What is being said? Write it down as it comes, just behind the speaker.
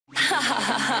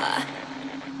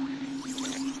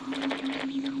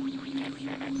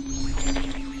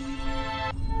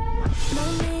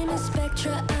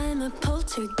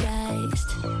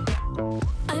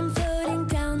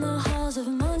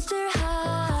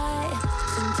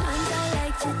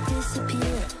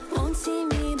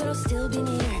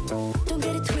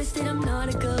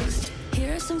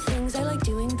some things I like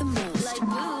doing the most. Like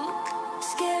boo.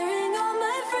 Scaring all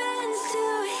my friends to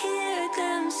hear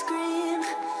them scream.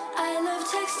 I love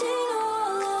texting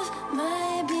all of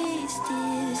my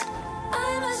beasties.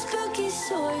 I'm a spooky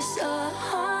source, a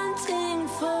haunting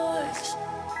force.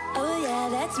 Oh yeah,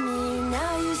 that's me.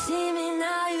 Now you see me,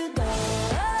 now you don't.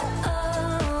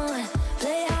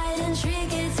 Play hide and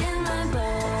seek, it's in my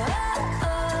bones.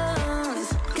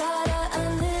 Gotta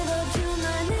live up to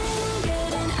my name,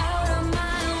 getting out of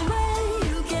my way.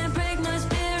 You can't break my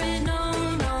spirit, no,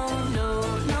 no, no,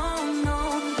 no, no.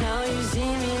 Now you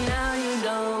see me, now you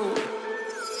don't.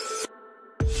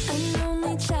 An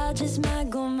only child, just my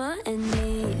goma and me.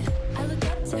 I look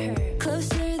up to her,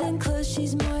 closer than close,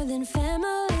 she's more than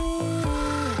family.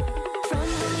 From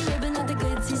Honey Ribbon at the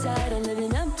glitzy side, I'm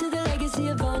living up to the legacy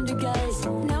of Wonder Guys.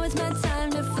 Now it's my time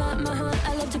to flaunt my hunt.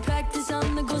 I love to practice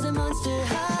on the goals and Monster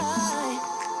High.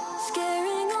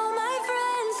 Scaring all my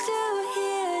friends to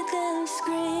hear them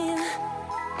scream.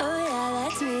 Oh yeah,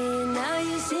 that's me. Now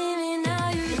you see me, now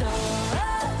you don't.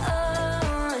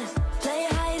 Play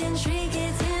hide and seek,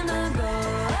 it's in my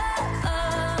bones.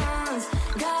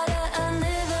 Gotta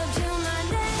live up to my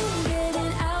name,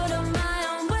 getting out of my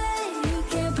own way. You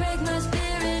can't break my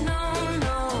spirit, no,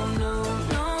 no, no,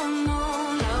 no, no.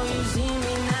 Now you see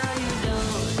me, now you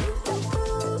don't.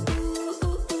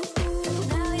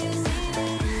 Now you see me.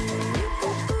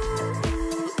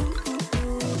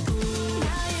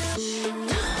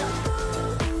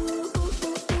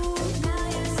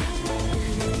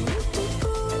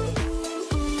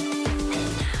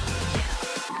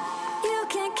 You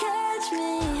can't catch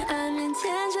me, I'm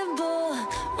intangible.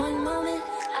 One moment,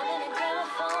 I'm in a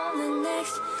gramophone. The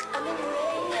next, I'm in the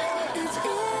radio. It's